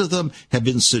most of them have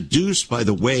been seduced by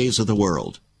the ways of the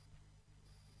world.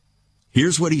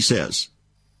 Here's what he says.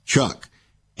 Chuck,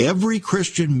 every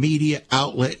Christian media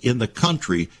outlet in the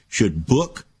country should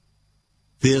book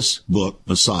this book,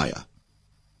 Messiah.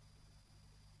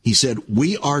 He said,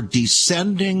 we are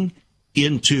descending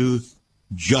into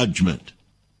judgment.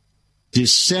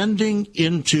 Descending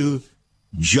into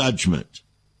judgment.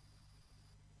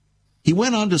 He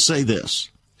went on to say this.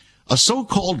 A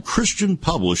so-called Christian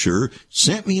publisher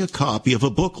sent me a copy of a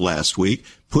book last week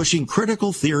pushing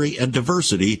critical theory and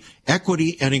diversity,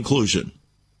 equity, and inclusion.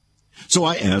 So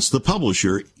I asked the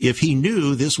publisher if he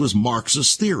knew this was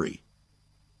Marxist theory.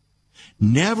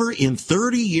 Never in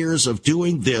 30 years of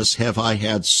doing this have I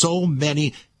had so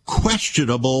many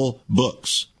questionable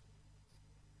books.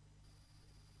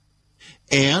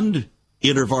 And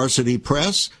InterVarsity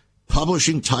Press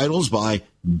publishing titles by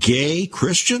gay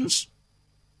Christians?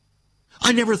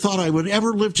 I never thought I would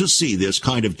ever live to see this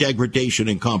kind of degradation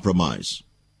and compromise.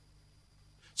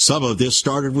 Some of this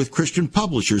started with Christian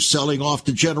publishers selling off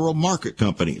to general market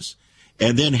companies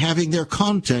and then having their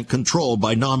content controlled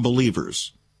by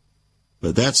non-believers.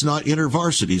 But that's not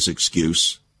InterVarsity's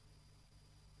excuse.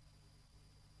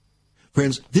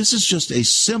 Friends, this is just a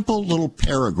simple little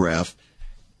paragraph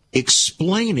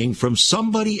explaining from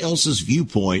somebody else's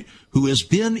viewpoint who has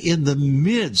been in the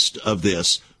midst of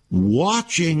this,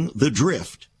 watching the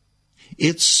drift,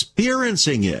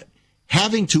 experiencing it,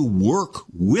 having to work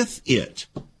with it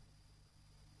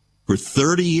for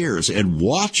 30 years and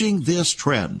watching this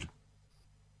trend.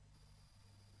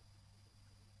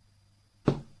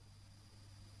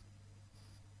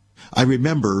 I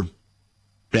remember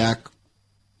back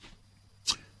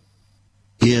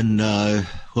in,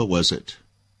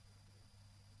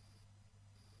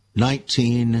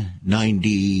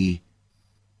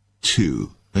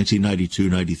 1992,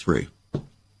 93.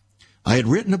 I had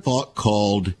written a book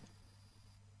called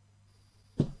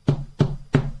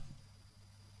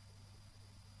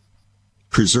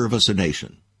Preserve Us a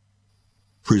Nation.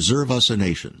 Preserve Us a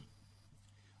Nation.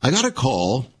 I got a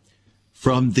call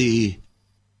from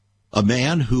a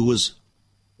man who was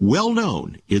well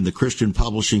known in the Christian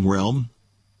publishing realm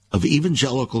of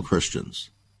evangelical Christians.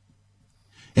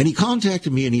 And he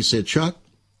contacted me and he said, Chuck,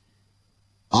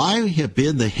 I have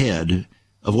been the head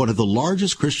of one of the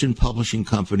largest Christian publishing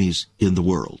companies in the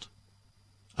world.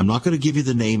 I'm not going to give you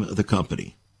the name of the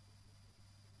company.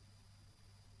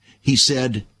 He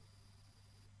said,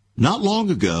 not long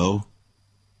ago,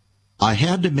 I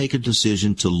had to make a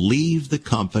decision to leave the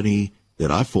company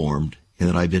that I formed and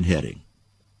that I've been heading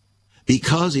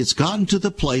because it's gotten to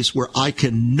the place where I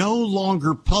can no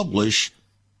longer publish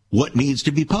what needs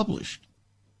to be published.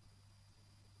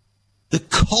 The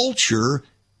culture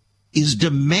is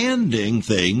demanding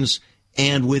things,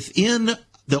 and within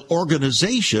the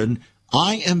organization,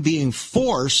 I am being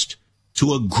forced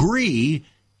to agree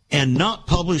and not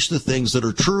publish the things that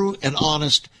are true and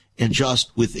honest and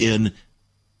just within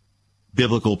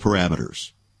biblical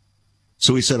parameters.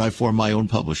 So he said, I formed my own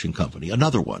publishing company,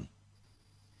 another one.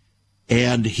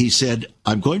 And he said,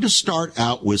 I'm going to start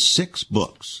out with 6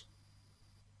 books.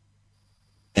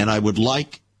 And I would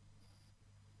like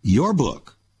your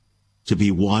book to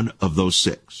be one of those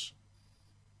 6.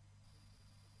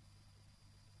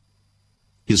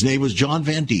 His name was John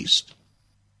Van Diest.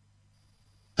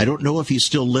 I don't know if he's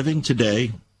still living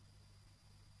today,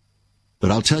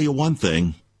 but I'll tell you one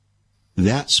thing,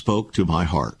 that spoke to my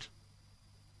heart.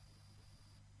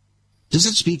 Does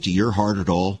it speak to your heart at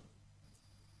all?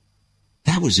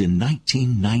 That was in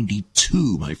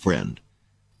 1992, my friend.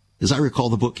 As I recall,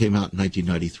 the book came out in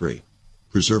 1993,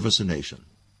 Preserve Us a Nation.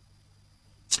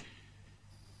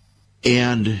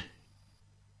 And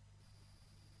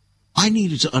I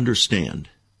needed to understand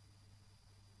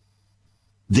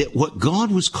that what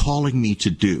God was calling me to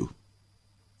do,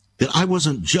 that I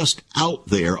wasn't just out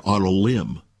there on a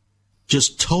limb,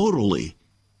 just totally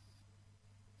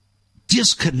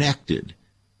disconnected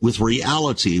with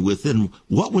reality within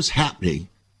what was happening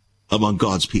among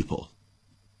God's people.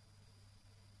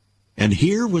 And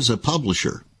here was a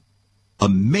publisher, a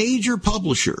major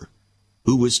publisher,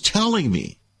 who was telling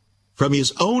me from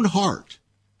his own heart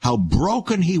how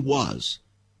broken he was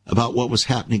about what was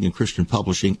happening in Christian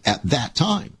publishing at that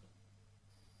time.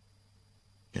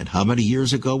 And how many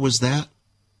years ago was that?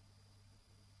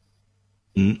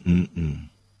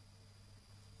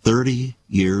 30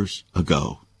 years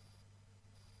ago.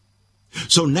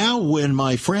 So now when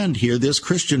my friend here, this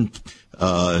Christian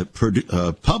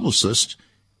publicist,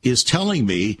 is telling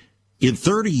me, in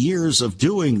 30 years of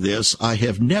doing this, I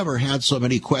have never had so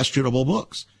many questionable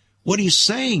books. What he's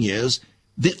saying is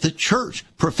that the church,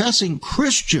 professing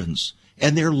Christians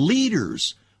and their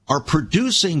leaders, are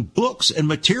producing books and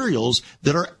materials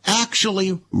that are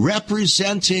actually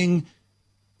representing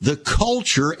the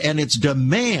culture and its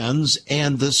demands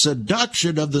and the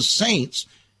seduction of the saints,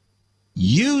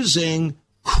 using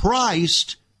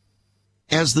Christ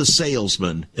as the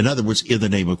salesman. In other words, in the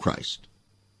name of Christ.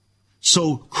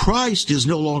 So Christ is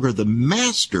no longer the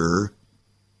master.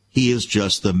 He is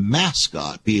just the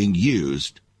mascot being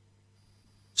used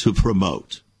to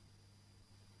promote.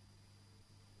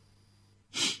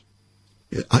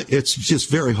 It's just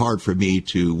very hard for me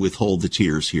to withhold the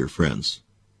tears here, friends.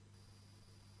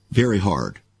 Very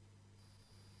hard.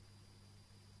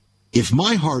 If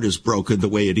my heart is broken the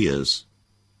way it is,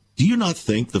 do you not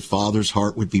think the Father's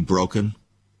heart would be broken?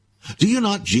 Do you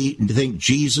not think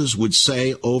Jesus would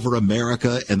say over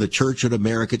America and the church in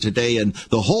America today and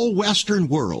the whole Western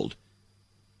world,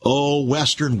 oh,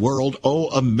 Western world, oh,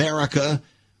 America,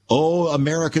 oh,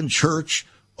 American church,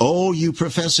 oh, you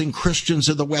professing Christians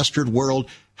in the Western world,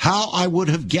 how I would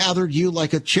have gathered you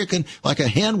like a chicken, like a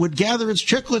hen would gather its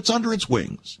chicklets under its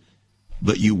wings,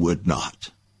 but you would not.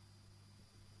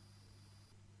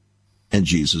 And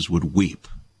Jesus would weep.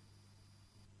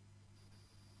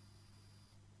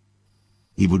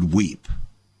 He would weep.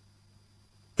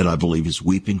 And I believe he's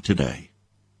weeping today.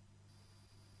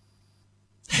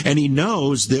 And he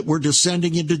knows that we're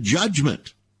descending into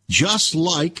judgment, just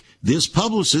like this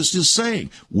publicist is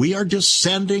saying. We are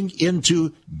descending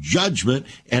into judgment,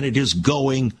 and it is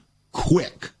going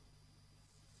quick.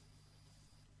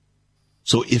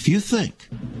 So if you think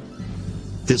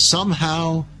that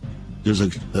somehow there's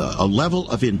a level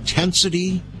of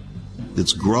intensity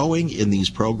that's growing in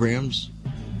these programs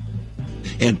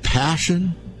and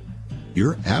passion,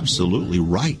 you're absolutely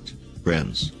right,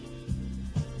 friends.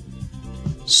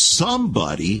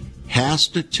 Somebody has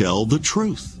to tell the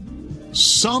truth.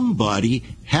 Somebody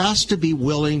has to be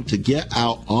willing to get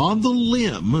out on the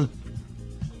limb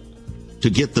to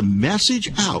get the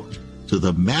message out to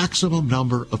the maximum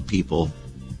number of people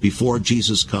before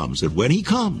Jesus comes. And when he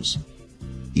comes,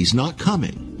 he's not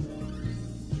coming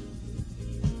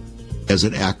as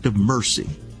an act of mercy.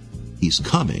 He's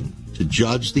coming to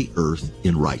judge the earth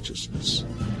in righteousness.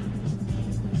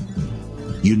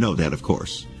 You know that, of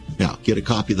course. Now, get a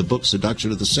copy of the book,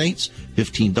 Seduction of the Saints,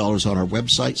 $15 on our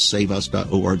website,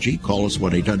 saveus.org. Call us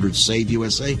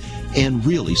 1-800-SAVE-USA, and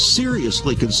really,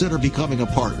 seriously consider becoming a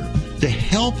partner to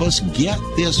help us get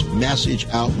this message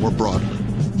out more broadly.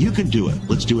 You can do it.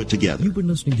 Let's do it together. You've been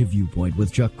listening to Viewpoint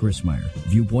with Chuck Chrismeyer.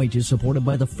 Viewpoint is supported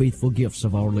by the faithful gifts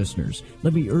of our listeners.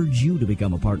 Let me urge you to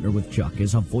become a partner with Chuck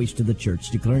as a voice to the church,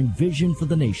 declaring vision for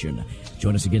the nation.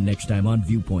 Join us again next time on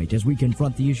Viewpoint as we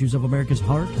confront the issues of America's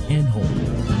heart and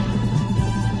home.